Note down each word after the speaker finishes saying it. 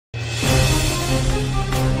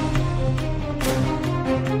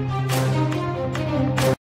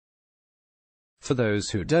For those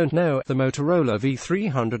who don't know, the Motorola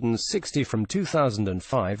V360 from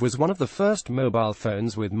 2005 was one of the first mobile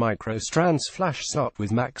phones with micro-strands flash slot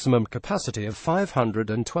with maximum capacity of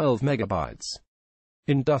 512 megabytes.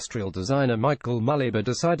 Industrial designer Michael Mulliber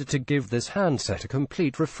decided to give this handset a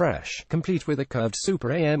complete refresh, complete with a curved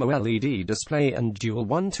Super AMOLED display and dual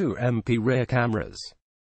 12MP rear cameras.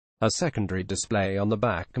 A secondary display on the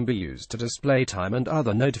back can be used to display time and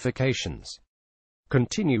other notifications.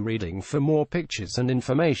 Continue reading for more pictures and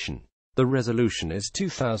information. The resolution is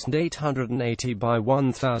 2880 by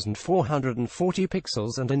 1440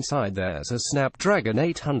 pixels and inside there's a Snapdragon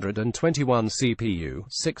 821 CPU,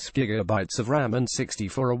 6GB of RAM and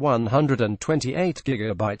 64 or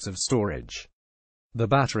 128GB of storage. The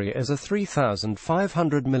battery is a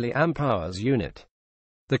 3500 mAh unit.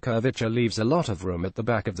 The curvature leaves a lot of room at the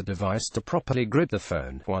back of the device to properly grip the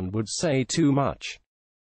phone, one would say too much.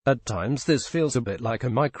 At times this feels a bit like a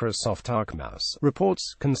Microsoft Arc mouse,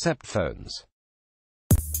 reports Concept Phones.